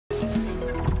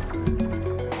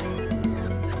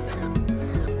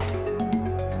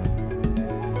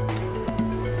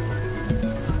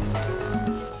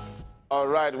All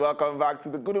right, welcome back to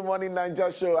the Good Morning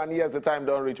Nigeria show. And here's the time,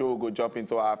 don't reach, we'll go jump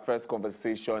into our first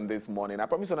conversation this morning. I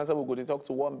promise you, we'll go to talk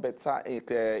to one better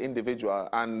individual.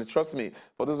 And trust me,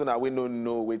 for those who don't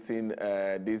know what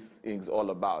this is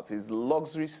all about, it's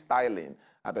luxury styling.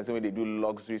 And person when they do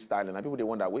luxury styling, and people they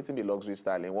wonder, waiting be luxury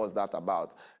styling, what's that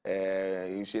about?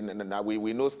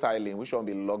 We know styling, we shouldn't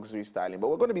be luxury styling.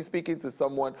 But we're going to be speaking to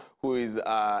someone who is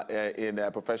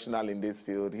professional in this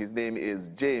field. His name is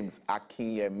James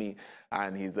Akinyemi,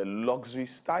 and he's a luxury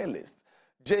stylist.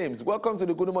 James, welcome to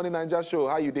the Good Morning Nigeria show.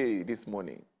 How you doing this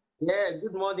morning? Yeah,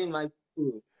 good morning, my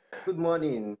people. Good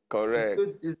morning. Correct.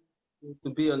 It's good to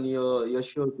be on your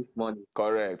show this morning.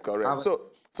 Correct.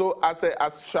 So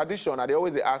as tradition, I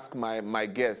always ask my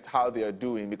guests how they are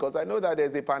doing, because I know that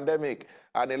there's a pandemic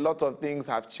and a lot of things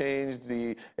have changed.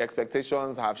 The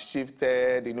expectations have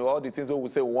shifted. You know, all the things we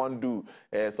say we won't do,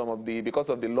 because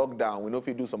of the lockdown, we know if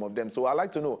we do some of them. So I'd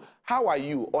like to know, how are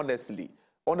you, honestly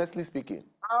speaking?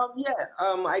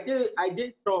 I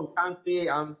did strong. Can't say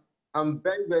I'm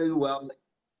very, very well.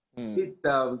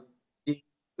 The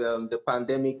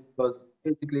pandemic, because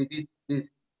basically this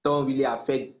don't really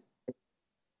affect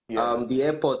the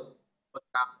airport.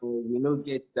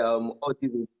 Get all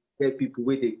these people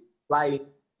where they fly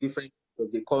different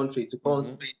of the country to come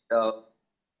spend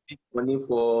money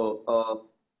for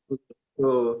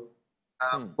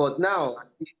but now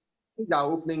things are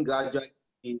opening gradually.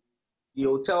 The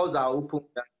hotels are open.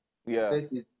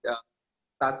 Is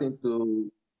starting to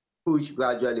push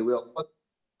gradually. We're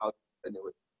out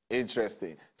anyway.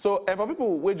 Interesting. So, for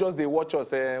people who just they watch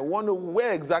us, wonder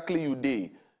where exactly you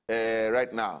dey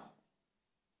right now?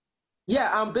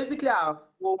 Yeah, I'm basically at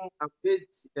home. I'm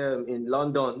based in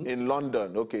London. In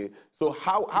London, okay. So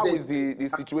how is the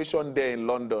situation there in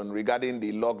London regarding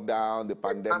the lockdown, the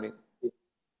pandemic?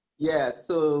 Yeah,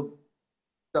 so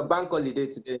the bank holiday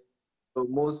today. So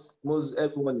most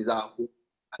everyone is at home.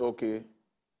 Okay.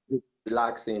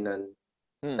 Relaxing, and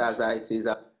that's how it is.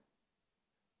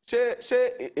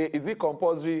 Is it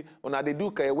compulsory when they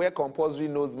do wear compulsory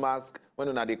nose mask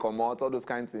when they come out, all those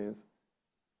kind of things?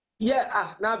 Yeah,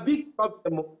 now big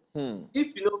problem.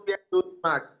 If you don't get nose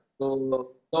mask for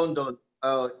London,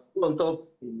 on top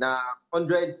now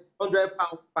 £100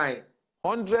 fine.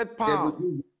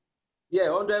 £100? Yeah,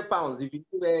 £100 if you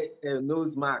wear a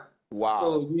nose mask. Wow.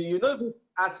 So you know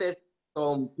access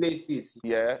some places.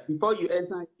 Yeah. Before you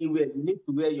enter anywhere, you need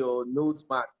to wear your nose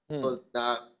mask because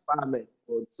the environment.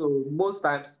 So most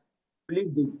times,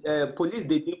 police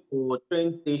they do for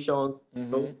train stations.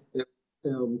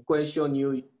 Question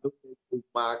you don't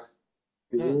marks,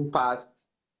 you won't pass.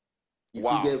 If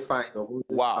you get fined.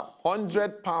 Wow,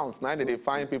 £100. Now they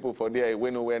fine people for there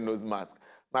when you wear nose mask.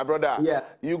 My brother,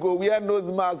 you go wear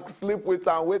nose mask, sleep with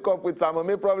them, wake up with them,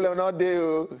 no problem not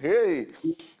there. Hey,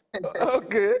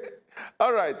 okay.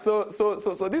 All right, so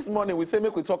this morning we say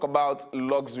make we talk about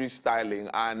luxury styling,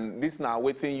 and this now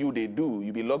waiting you they do.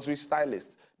 You be luxury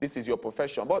stylist. This is your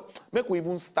profession. But make we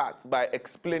even start by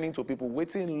explaining to people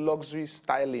waiting luxury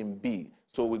styling be,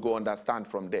 so we go understand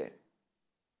from there.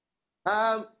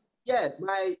 Yeah,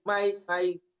 my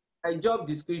job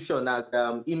description as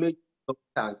image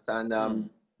consultant and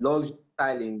luxury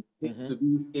styling to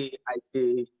be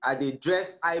I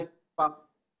dress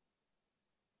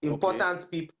important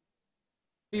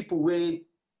people will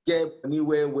get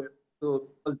anywhere. So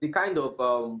the kind of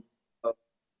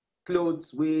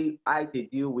clothes I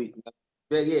deal with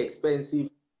very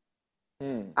expensive.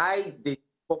 I did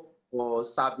for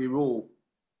Savile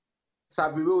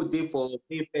Day for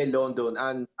Mayfair, London,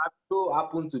 and Savile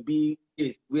happened to be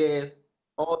where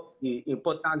all the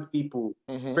important people,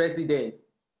 president,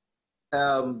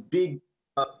 big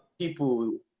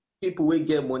people will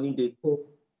get money, they go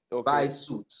buy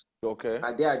suits. Okay.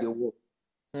 And they are the work.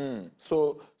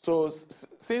 So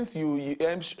since you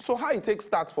so how it takes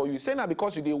start for you? Say now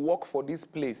because you did work for this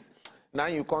place, now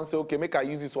you can say, okay, make I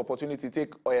use this opportunity to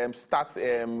take start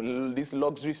this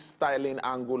luxury styling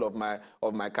angle of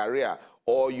my career,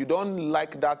 or you don't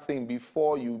like that thing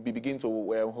before you begin to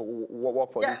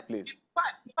work for this place?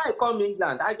 If I come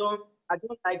England, I don't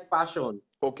like fashion.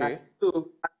 Okay. So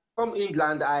I come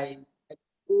England, I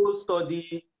go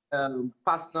study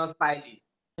personal styling.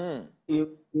 In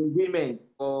women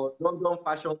for London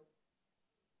fashion.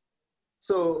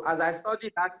 So as I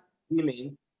studied that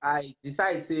women, I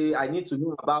decided say I need to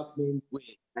know about men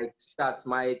way, like that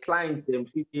my clients them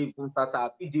fit deal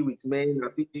with men, I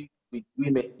fit deal with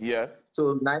women. Yeah.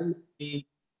 So now we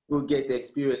will get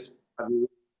experience.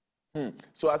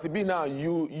 So as it be now,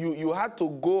 you had to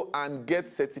go and get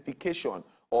certification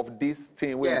of this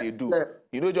thing when they do.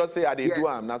 You know, just say I they do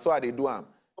am. That's why they do am.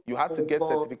 You had to get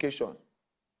certification.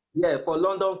 Yeah, for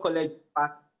London College I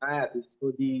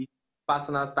study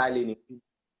personal styling.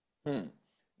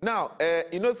 Now,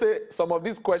 you know, say some of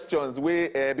these questions,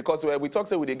 because we talk,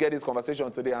 say we dey get this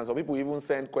conversation today, and some people even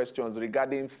send questions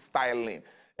regarding styling.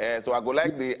 So I go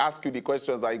like they ask you the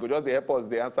questions, and you go just dey help us,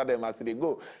 they answer them as they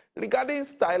go. Regarding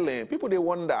styling, people they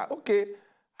wonder, okay,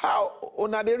 how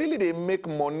now they really they make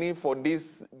money for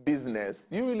this business?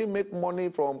 Do you really make money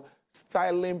from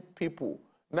styling people?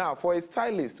 Now, for a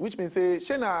stylist, which means say,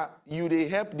 Shena, you they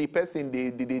help the person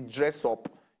they dress up,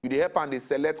 you they help and they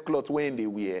select clothes when they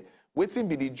wear. Waiting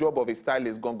be the job of a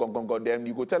stylist, gone. Then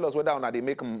you go tell us whether or not they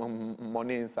make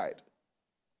money inside.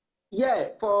 Yeah,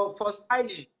 for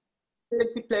styling,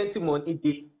 plenty money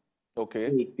dey.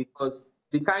 Okay. Because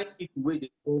the kind of people where they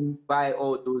come buy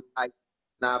all those items,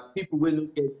 now people will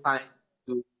not get time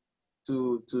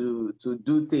to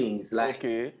do things like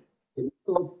Okay. the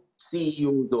top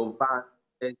CEOs of banks,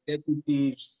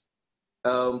 executives,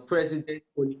 presidents,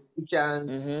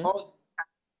 politicians, all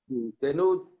they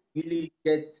don't really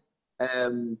get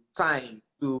time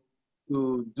to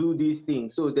do these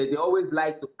things. So they always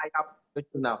like to hire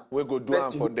professional. We go do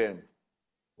it for them.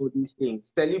 For these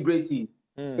things. Celebrities,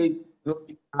 they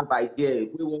don't have idea.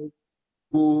 We won't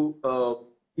go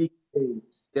big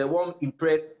things. They won't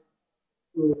impress.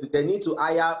 So they need to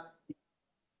hire.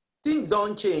 Things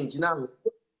don't change now.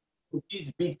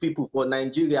 These big people for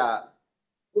Nigeria,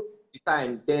 the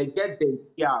time they get them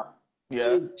here.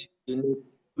 Yeah. They know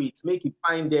it, make it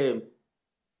find them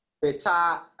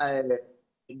better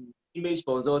image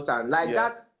consultant like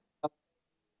that.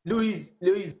 Louis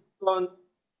Vuitton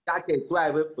jacket where I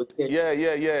wear for them.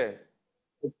 Yeah.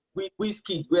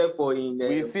 Whiskey wear for in.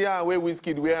 We see how where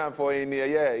Whiskey wear for in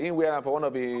in wear for one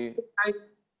of the.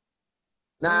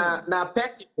 Now,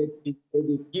 person they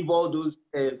give all those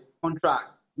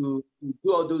contracts to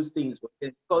do all those things for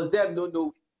them because them don't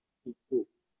know.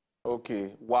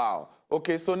 Okay, wow.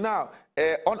 Okay, so now,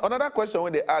 another question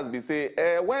when they ask me,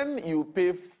 say, when you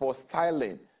pay for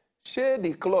styling, share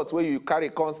the clothes where you carry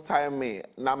come style me.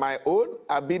 Now my own,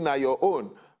 I be now your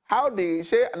own. How they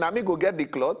share, now me go get the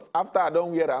clothes after I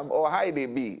don't wear them, or how they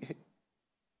be?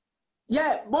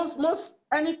 Yeah, most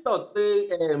any clothes they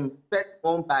first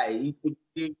one buy,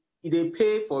 they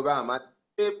pay for them and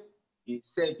pay the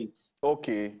service.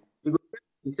 Okay. You go pay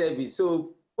the service.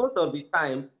 So most of the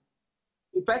time,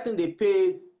 the person they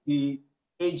pay the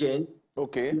agent.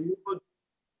 Okay. You know,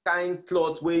 kind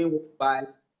clothes where you buy,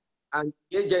 and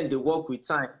the agent they work with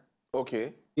time.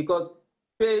 Okay. Because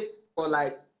pay for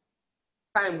like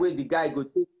time where the guy go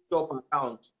take shop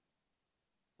account.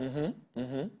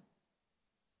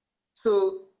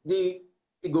 So they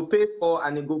go pay for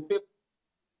and they go pay.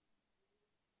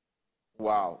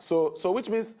 Wow. So which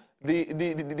means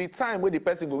the time where the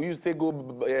person go use to go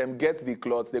get the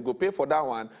clothes, they go pay for that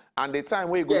one, and the time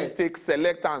where you go use take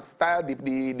select and style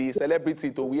the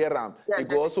celebrity to wear them, they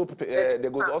go also they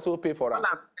go also pay for them.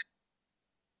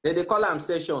 They call them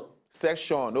session.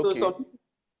 Section. Okay. So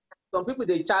some people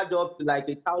they charge up to like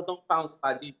 £1,000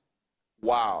 per day.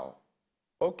 Wow.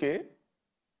 Okay.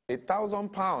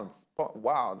 £1,000.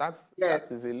 Wow, that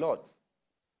is a lot.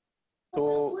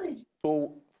 So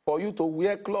for you to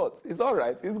wear clothes, it's all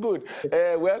right. It's good.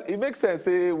 Well, it makes sense.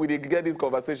 We get these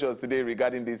conversations today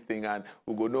regarding this thing, and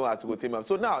we go know as we go team up.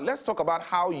 So now let's talk about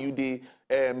how you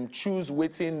choose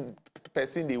waiting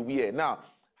person they wear. Now,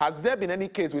 has there been any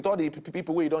case with all the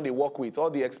people where you don't work with, all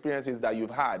the experiences that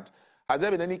you've had? Has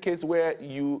there been any case where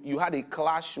you had a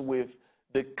clash with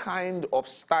the kind of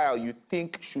style you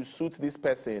think should suit this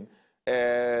person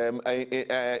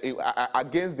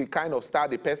against the kind of style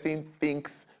the person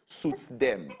thinks suits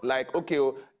them? Like,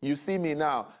 okay, you see me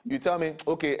now, you tell me,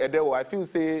 okay, Edewo, I feel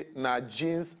say na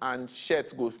jeans and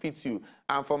shirt go fit you.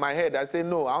 And for my head, I say,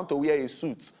 no, I want to wear a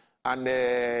suit and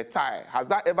tie. Has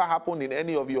that ever happened in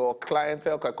any of your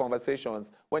clientele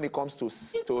conversations when it comes to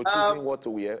choosing what to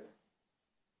wear?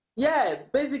 Yeah,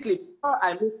 basically, before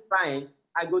I make fine,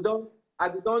 I go down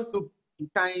to the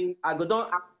kind, I go down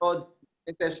ask all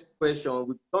the question,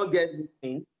 we don't get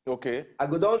anything. Okay. I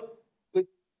go down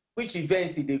which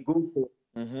event they go for.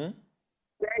 Where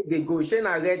they go, shey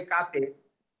na red carpet,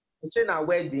 shey na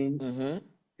wedding.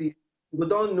 We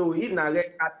don't know if na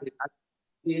red carpet,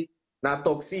 na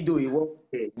tuxedo you work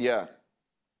there. Yeah.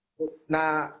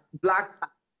 Na black.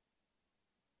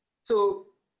 So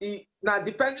now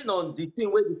depending on the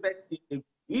thing where the person,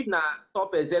 if na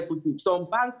top executive, some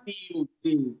bank CEOs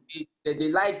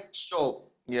they like shop.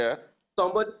 Yeah.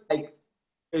 Somebody like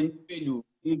Akinyemi,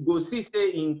 he go see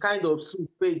say in kind of suit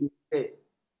pay the hair.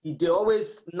 They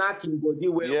always knack in body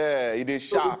well. Yeah, it is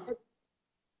sharp.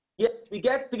 So we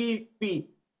get 3 feet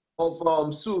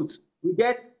of suits. We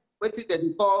get what is that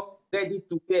they call ready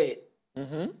to wear.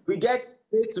 We get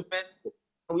made to measure,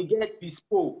 and we get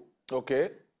bespoke.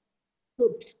 Okay. So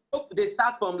bespoke, they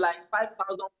start from like 5,000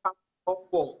 pounds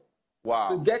upward. Wow.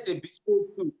 To get a bespoke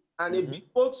suit, and a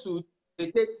bespoke suit,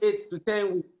 they take 8 to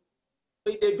 10 weeks.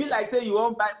 So they be like, say you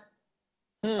won't buy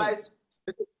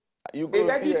You a go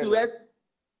ready to wear,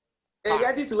 Ah.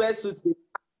 ready to wear suit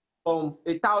from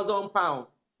 1,000 pounds.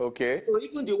 Okay. So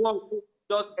even the one who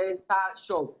just enter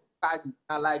shop, and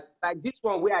like this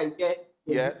one where I get,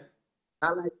 Yes.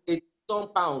 and like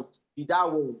 8,000 pounds with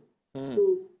that one.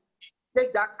 So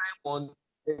take that kind one,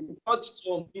 all this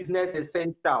one business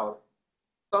essential.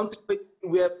 Something we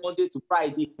wear Monday to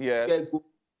Friday. Yes.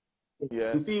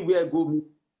 You feel where go.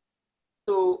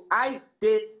 So I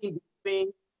did in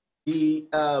between the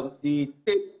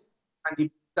tape and the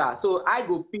pizza. So I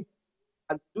go pick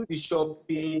and do the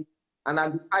shopping, and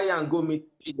I and go meet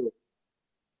people.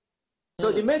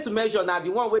 So the made to measure now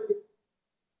the one with.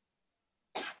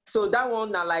 So that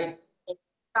one now like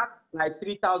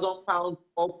 3,000 pounds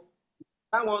up.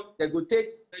 That one they go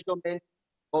take measurement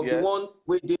of the one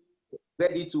where they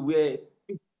ready to wear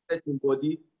person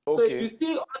body. Okay. So if you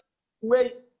still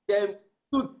wear them,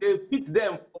 they fit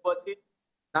them for body.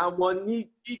 Now money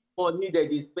that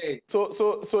they spend.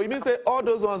 So you mean say all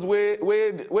those ones where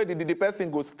the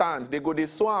person go stand, they go they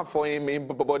sew am for him in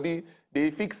body,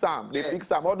 they fix them,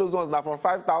 All those ones now from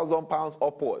 5,000 pounds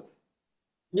upwards.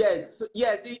 Yes,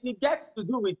 yes, it gets to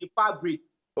do with the fabric.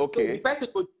 Okay. So the person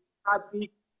go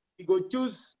fabric, he go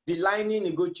choose the lining,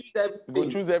 he go choose everything. He go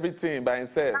choose everything by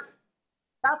himself.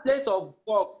 That place of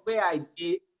work where I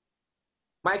did,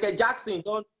 Michael Jackson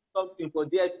done something for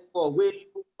there before where he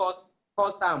cost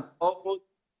him almost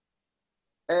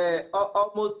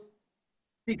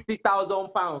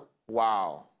 60,000 pounds.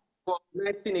 Wow. For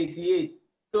 1988.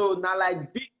 So now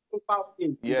like big profile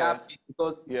thing because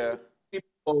people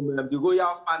from the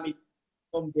royal family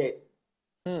come there.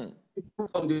 People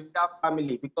from the royal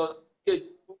family because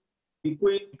the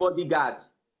queen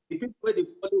bodyguards, the people where they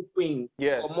follow queen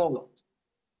for months,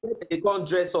 they can't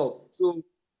dress up. So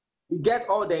we get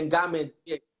all the garments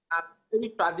here and very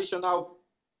traditional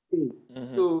thing.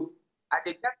 So I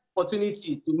get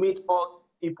opportunity to meet all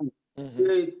people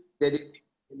that they see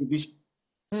television.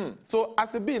 So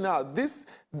as it be now, this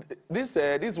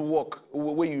work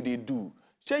where you they do,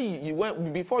 you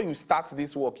went before you start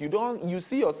this work, you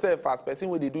see yourself as person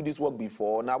where they do this work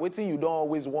before. Now waiting you don't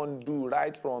always want to do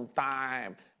right from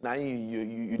time. Now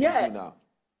you do now.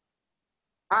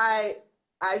 I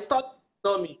started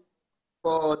economy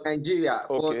for Nigeria.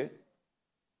 Okay.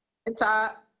 Enter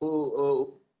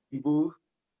people.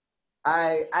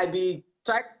 I be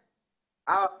trying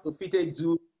how to fit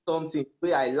do something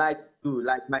where I like to do,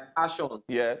 like my passion.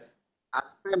 Yes. As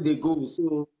time they go,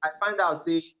 so I find out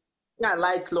I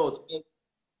like clothes.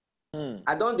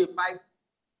 I don't buy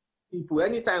people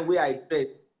anytime where I dress.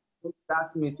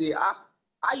 Ask me say, how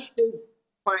you think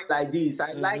fine like this?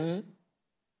 I like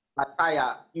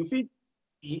attire. You feel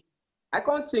I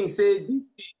can't think say this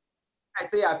thing. I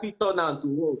say I fit turn on to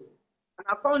work, and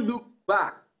I can't look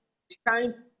back the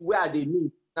kind where they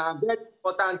meet. Now very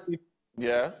important people.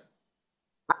 Yeah.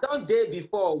 I don't date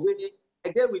before when I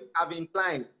did with Calvin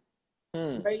Klein,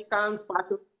 American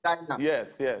fashion designer.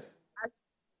 Yes.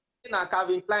 I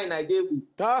Calvin Klein I did with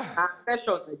and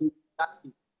fashion I did with.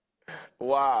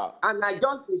 Wow. And I just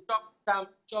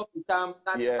shop with them.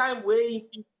 At the time where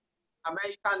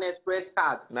American Express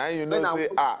card. Now you know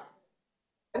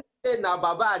say now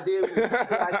Baba they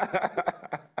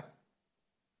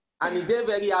and he did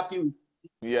very happy with me.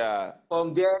 Yeah.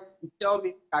 From there, he tell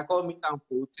me I call me down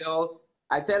for hotel.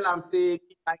 I tell him say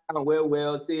I can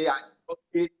well say I don't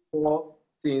pay for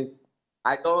since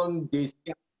I don't this.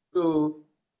 So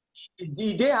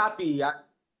he they happy.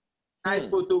 Nice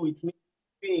photo with me,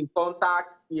 be in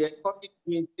contact. He contact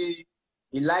me say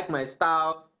he like my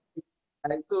style.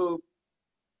 And so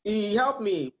he helped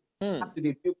me to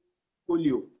the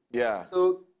portfolio. Yeah.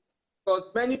 So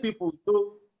because many people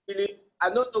don't really, I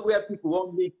don't know where people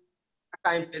won't meet that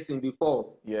kind of person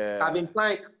before. Yeah. Calvin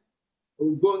Klein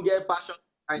will go and get fashion.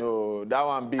 No, that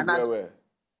one big well.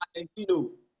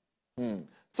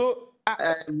 So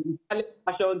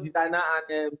fashion designer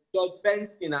and George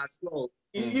Benson as well.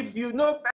 If you know